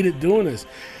hated doing this.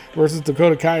 Versus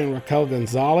Dakota Kai and Raquel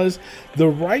Gonzalez. The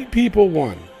right people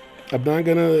won. I'm not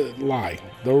going to lie.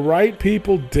 The right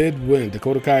people did win,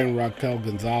 Dakota Kai and Raquel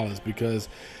Gonzalez, because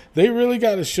they really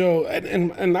got to show.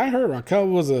 And I heard Raquel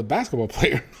was a basketball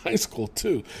player in high school,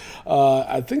 too.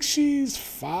 I think she's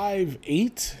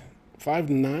 5'8",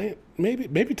 5'9",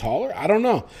 maybe taller. I don't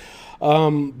know.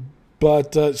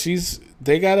 But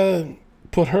they got to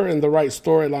put her in the right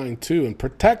storyline, too, and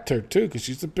protect her, too, because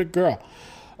she's a big girl.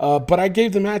 But I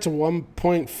gave the match a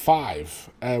 1.5.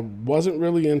 I wasn't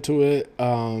really into it.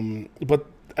 But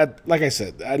like I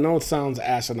said, I know it sounds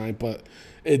asinine, but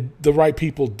the right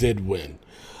people did win.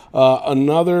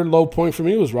 Another low point for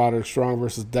me was Roderick Strong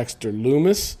versus Dexter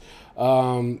Lumis.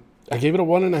 I gave it a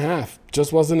 1.5.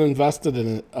 Just wasn't invested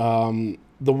in it.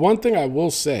 The one thing I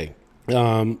will say,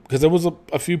 because there was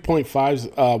a few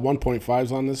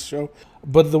 1.5s on this show.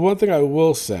 But the one thing I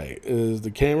will say is the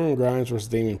Cameron Grimes versus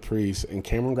Damian Priest, and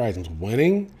Cameron Grimes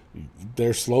winning,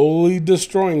 they're slowly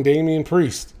destroying Damian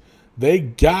Priest. They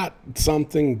got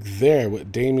something there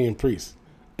with Damian Priest,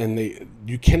 and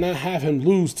you cannot have him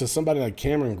lose to somebody like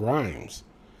Cameron Grimes.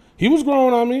 He was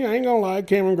growing on me, I ain't gonna lie,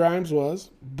 Cameron Grimes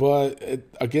was, but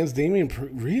against Damian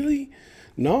Priest, really?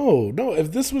 No.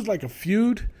 If this was like a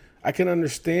feud, I can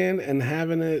understand, and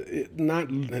having it not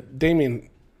Damian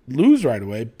lose right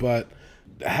away, but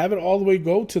have it all the way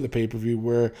go to the pay-per-view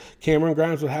where Cameron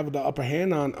Grimes would have the upper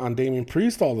hand on Damian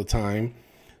Priest all the time.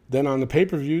 Then on the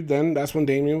pay-per-view, then that's when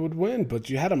Damian would win. But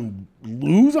you had him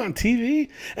lose on TV?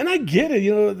 And I get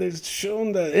it, they've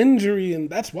shown the injury,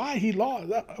 and that's why he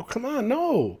lost. Oh, come on,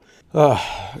 no.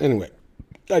 Anyway,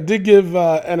 I did give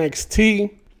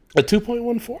NXT a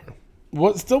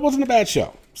 2.14. Still wasn't a bad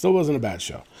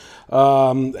show.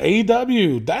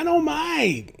 AEW,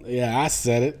 Dynamite. Yeah, I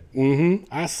said it.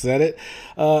 I said it.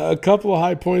 A couple of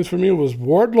high points for me was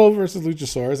Wardlow versus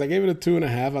Luchasaurus. I gave it a 2.5.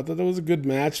 I thought that was a good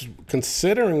match,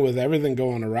 considering with everything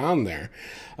going around there.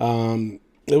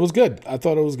 It was good. I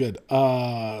thought it was good.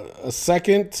 A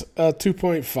second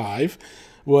 2.5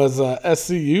 was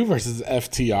SCU versus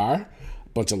FTR.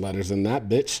 Bunch of letters in that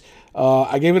bitch.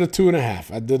 I gave it a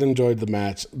 2.5. I did enjoy the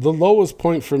match. The lowest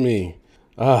point for me,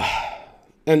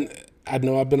 and I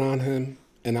know I've been on him,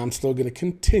 and I'm still going to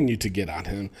continue to get on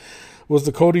him, was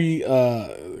the Cody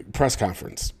press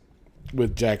conference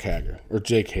with Jake Hager,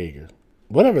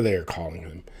 whatever they are calling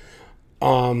him.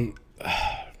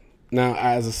 Now,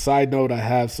 as a side note,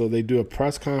 so they do a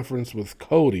press conference with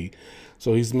Cody,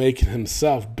 so he's making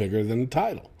himself bigger than the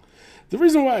title. The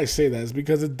reason why I say that is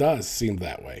because it does seem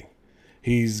that way.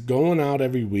 He's going out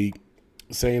every week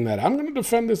saying that I'm going to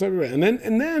defend this everywhere. And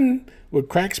then what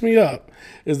cracks me up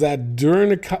is that during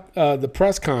the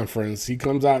press conference, he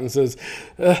comes out and says,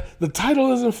 the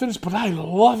title isn't finished, but I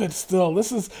love it still.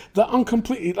 This is the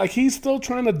incomplete. Like, he's still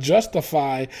trying to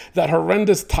justify that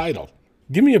horrendous title.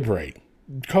 Give me a break.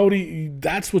 Cody,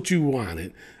 that's what you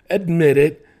wanted. Admit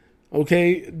it.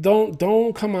 Okay,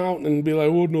 don't come out and be like,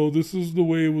 oh no, this is the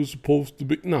way it was supposed to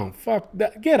be. No, fuck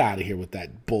that. Get out of here with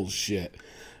that bullshit.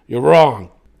 You're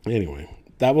wrong. Anyway,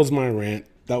 that was my rant.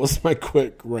 That was my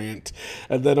quick rant.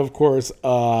 And then, of course,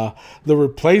 the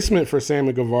replacement for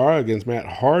Sammy Guevara against Matt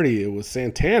Hardy, it was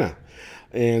Santana.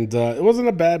 And it wasn't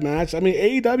a bad match. I mean,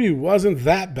 AEW wasn't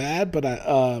that bad,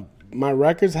 but my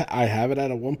records, I have it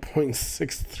at a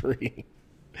 1.63.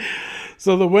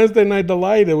 So the Wednesday Night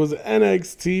Delight, it was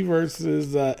NXT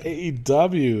versus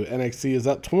AEW. NXT is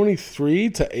up 23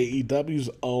 to AEW's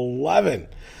 11.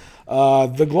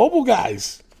 The global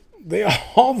guys, they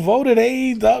all voted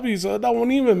AEW, so it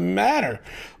don't even matter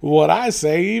what I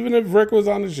say. Even if Rick was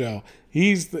on the show,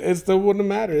 it still wouldn't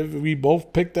matter if we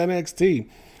both picked NXT.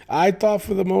 I thought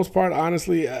for the most part,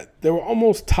 honestly, they were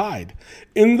almost tied.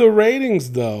 In the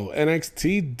ratings, though,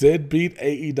 NXT did beat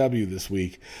AEW this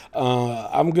week.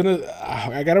 I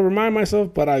got to remind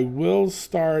myself, but I will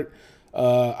start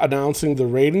announcing the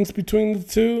ratings between the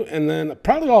two, and then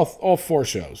probably all 4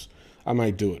 shows I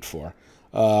might do it for.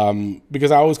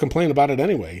 Because I always complain about it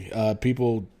anyway.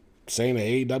 People saying that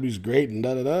AEW is great and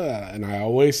da-da-da, and I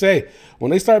always say,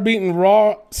 when they start beating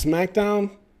Raw,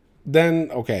 SmackDown, then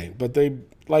okay, but they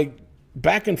like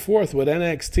back and forth with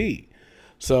NXT.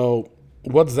 So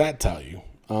what does that tell you?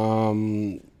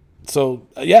 So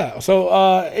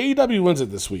AEW wins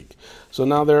it this week. So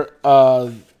now they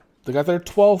got their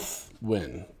 12th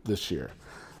win this year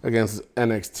against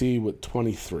NXT with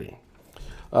 23.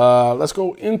 Let's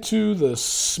go into the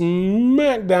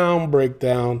SmackDown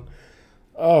breakdown.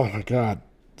 Oh my God,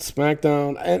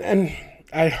 SmackDown, and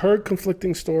I heard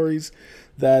conflicting stories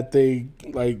that they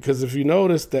because if you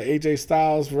notice, the AJ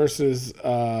Styles versus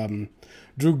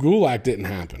Drew Gulak didn't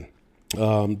happen.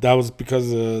 That was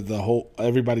because of the whole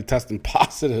everybody testing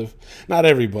positive. Not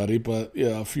everybody, but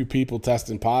a few people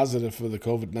testing positive for the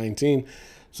COVID-19.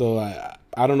 So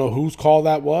I don't know whose call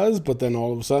that was, but then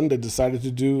all of a sudden they decided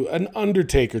to do an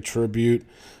Undertaker tribute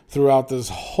throughout this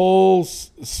whole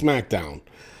SmackDown.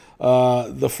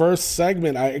 The first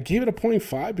segment, I gave it a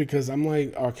 0.5 because I'm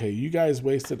like, okay, you guys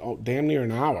wasted damn near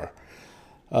an hour.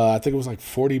 I think it was like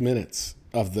 40 minutes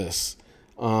of this.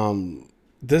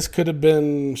 This could have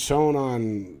been shown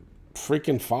on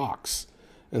freaking Fox.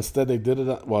 Instead, they did it.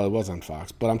 It was on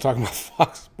Fox, but I'm talking about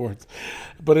Fox Sports.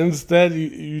 But instead,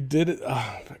 you did it.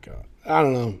 Oh my God, I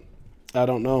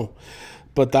don't know.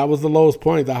 But that was the lowest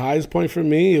point. The highest point for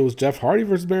me, it was Jeff Hardy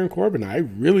versus Baron Corbin. I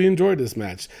really enjoyed this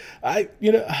match.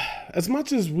 As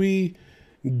much as we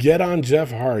get on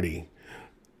Jeff Hardy,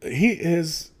 he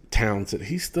is talented.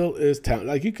 He still is talented.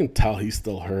 Like, you can tell he's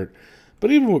still hurt.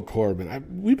 But even with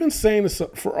Corbin, we've been saying this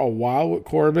for a while with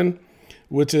Corbin,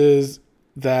 which is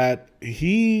that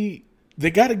they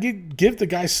got to give the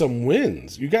guy some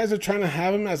wins. You guys are trying to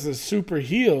have him as a super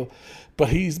heel, but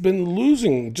he's been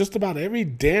losing just about every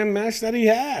damn match that he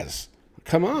has.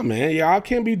 Come on, man. Y'all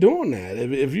can't be doing that.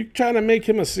 If you're trying to make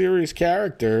him a serious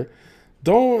character,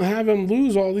 don't have him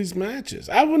lose all these matches.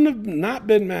 I wouldn't have not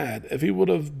been mad if he would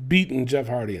have beaten Jeff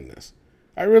Hardy in this.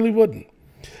 I really wouldn't.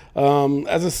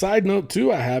 As a side note,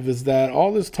 too, I have is that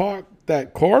all this talk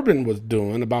that Corbin was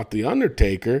doing about The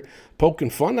Undertaker, poking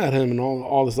fun at him and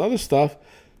all this other stuff,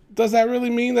 does that really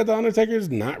mean that The Undertaker is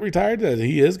not retired, that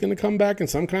he is going to come back in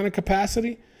some kind of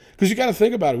capacity? Because you got to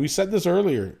think about it. We said this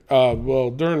earlier,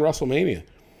 during WrestleMania.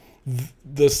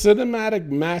 The cinematic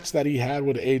match that he had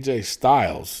with AJ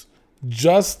Styles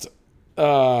just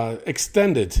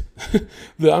extended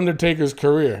The Undertaker's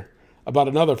career about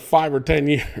another 5 or 10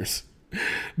 years.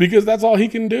 Because that's all he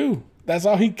can do. That's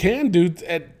all he can do.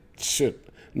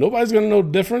 Nobody's going to know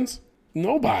the difference.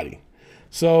 Nobody.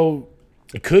 So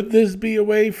could this be a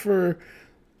way for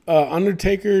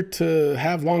Undertaker to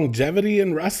have longevity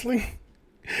in wrestling?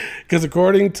 Because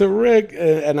according to Rick,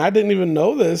 and I didn't even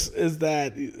know this, is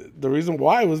that the reason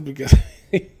why was because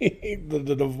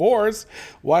the divorce,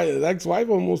 why the ex-wife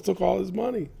almost took all his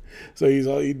money. So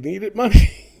he needed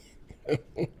money.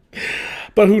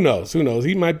 But who knows? Who knows?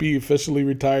 He might be officially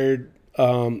retired.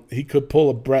 He could pull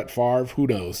a Brett Favre. Who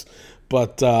knows?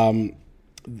 But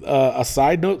a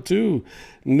side note, too,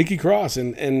 Nikki Cross.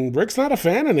 And Rick's not a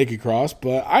fan of Nikki Cross,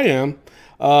 but I am.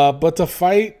 But to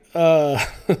fight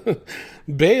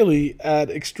Bayley at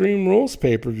Extreme Rules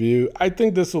pay-per-view, I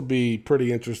think this will be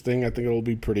pretty interesting. I think it will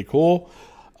be pretty cool.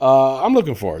 I'm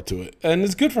looking forward to it. And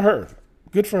it's good for her.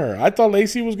 Good for her. I thought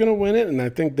Lacey was going to win it, and I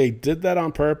think they did that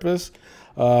on purpose.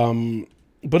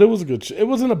 But it was a good it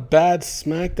wasn't a bad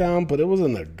SmackDown, but it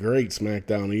wasn't a great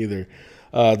SmackDown either.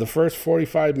 The first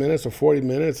 45 minutes or 40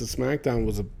 minutes of SmackDown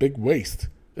was a big waste.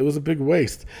 It was a big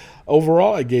waste.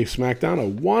 Overall, I gave SmackDown a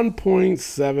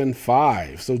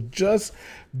 1.75. So just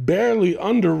barely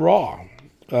under Raw.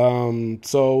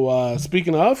 So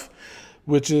speaking of,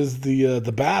 which is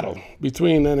the battle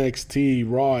between NXT,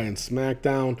 Raw, and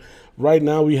SmackDown. Right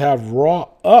now we have Raw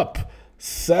up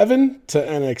 7 to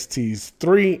NXT's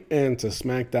 3 and to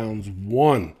SmackDown's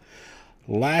 1.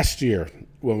 Last year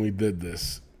when we did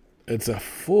this, it's a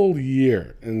full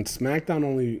year, and SmackDown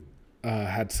only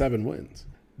had 7 wins.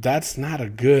 That's not a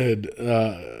good,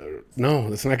 no,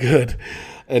 that's not good.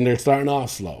 And they're starting off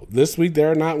slow. This week,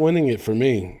 they're not winning it for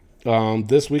me.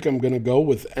 This week, I'm going to go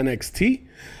with NXT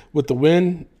with the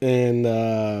win, and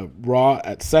Raw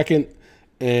at second,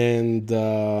 and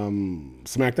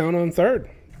SmackDown on third.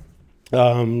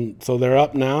 So they're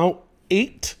up now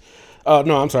 8.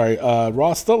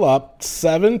 Raw's still up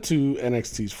 7 to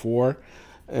NXT's 4,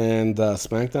 and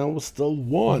SmackDown was still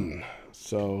 1.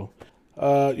 So,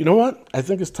 you know what? I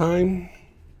think it's time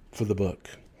for the book.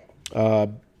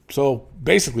 So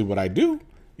basically what I do,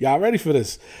 y'all ready for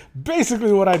this?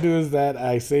 Basically what I do is that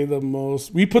I say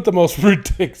we put the most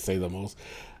ridiculous,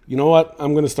 You know what?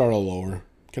 I'm going to start all over.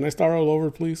 Can I start all over,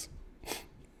 please?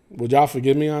 Would y'all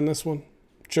forgive me on this one?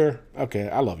 Sure. Okay.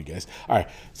 I love you guys. All right.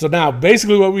 So now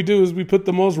basically what we do is we put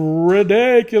the most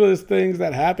ridiculous things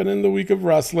that happen in the week of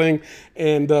wrestling,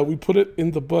 and we put it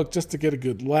in the book just to get a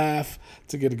good laugh,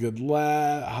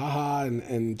 haha,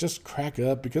 and just crack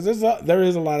up, because there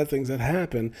is a lot of things that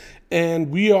happen,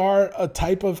 and we are a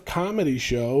type of comedy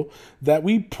show that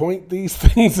we point these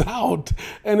things out,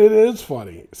 and it is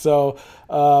funny. So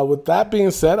with that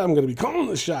being said, I'm going to be calling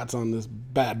the shots on this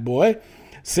bad boy.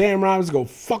 Sam Roberts' Go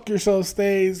Fuck Yourself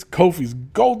stays. Kofi's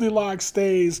Goldilocks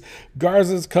stays.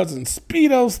 Garza's Cousin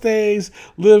Speedo stays.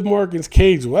 Liv Morgan's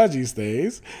Cage Wedgie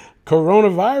stays.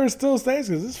 Coronavirus still stays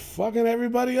because it's fucking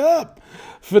everybody up.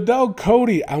 Fidel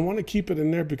Cody, I want to keep it in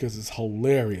there because it's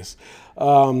hilarious.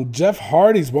 Jeff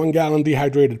Hardy's 1 gallon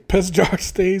dehydrated piss jar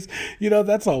stays. You know,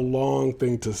 that's a long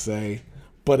thing to say,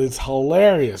 but it's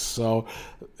hilarious, so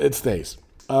it stays.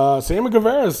 Sammy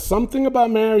Guevara's Something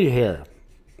About Mary Hair.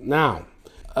 Now,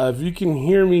 if you can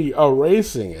hear me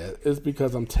erasing it, it's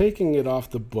because I'm taking it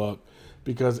off the book,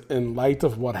 because in light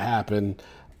of what happened,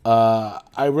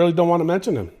 I really don't want to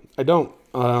mention him. I don't,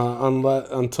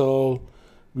 until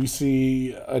we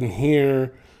see and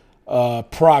hear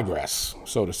progress,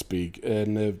 so to speak.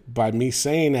 And by me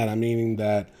saying that, I'm meaning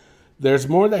that there's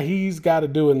more that he's got to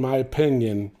do, in my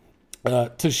opinion,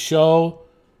 to show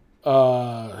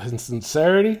his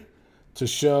sincerity, to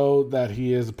show that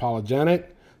he is apologetic,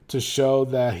 to show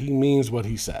that he means what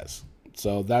he says.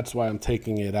 So that's why I'm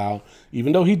taking it out.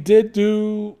 Even though he did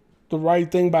do the right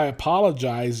thing by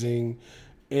apologizing,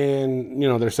 and, you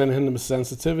know, they're sending him to a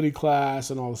sensitivity class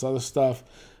and all this other stuff,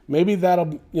 maybe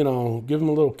that'll, you know, give him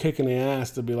a little kick in the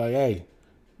ass to be like, hey,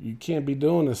 you can't be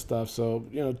doing this stuff. So,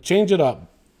 you know, change it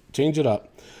up.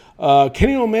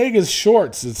 Kenny Omega's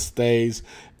shorts, it stays.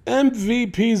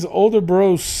 MVP's older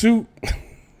bro suit,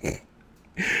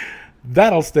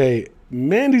 that'll stay.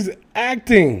 Mandy's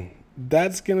acting,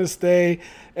 that's going to stay.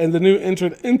 And the new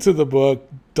entrant into the book,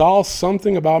 Doll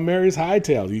Something About Mary's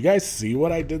Hightail. You guys see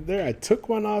what I did there? I took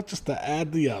one off just to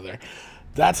add the other.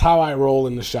 That's how I roll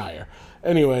in the Shire.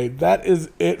 Anyway, that is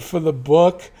it for the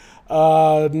book.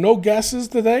 No guesses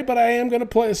today, but I am going to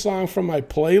play a song from my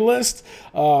playlist.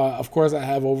 Of course, I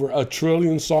have over 1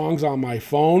 trillion songs on my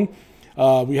phone.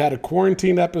 We had a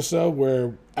quarantine episode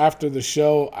where after the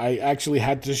show, I actually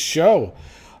had to show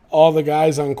all the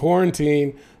guys on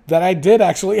quarantine that I did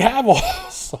actually have all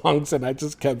songs, and I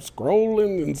just kept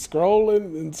scrolling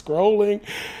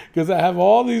because I have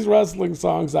all these wrestling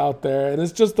songs out there, and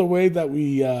it's just the way that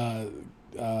we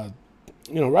right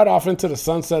off into the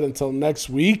sunset until next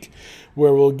week,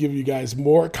 where we'll give you guys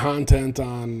more content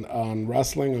on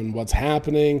wrestling and what's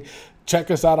happening.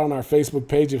 Check us out on our Facebook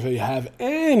page. If you have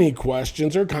any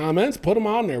questions or comments, put them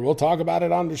on there. We'll talk about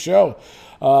it on the show.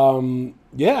 So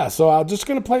I'm just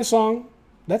going to play a song.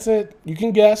 That's it. You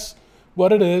can guess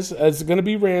what it is. It's going to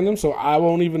be random, so I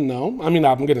won't even know. I mean,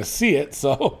 I'm going to see it,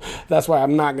 so that's why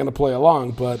I'm not going to play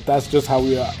along, but that's just how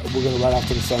we're going to ride off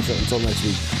to the sunset until next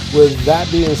week. With that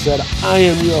being said, I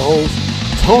am your host,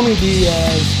 Tony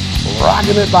Diaz,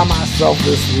 rocking it by myself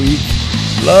this week.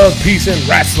 Love, peace, and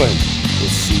wrestling. We'll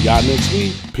see y'all next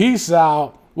week. Peace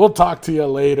out. We'll talk to you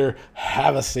later.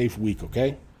 Have a safe week,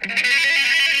 okay?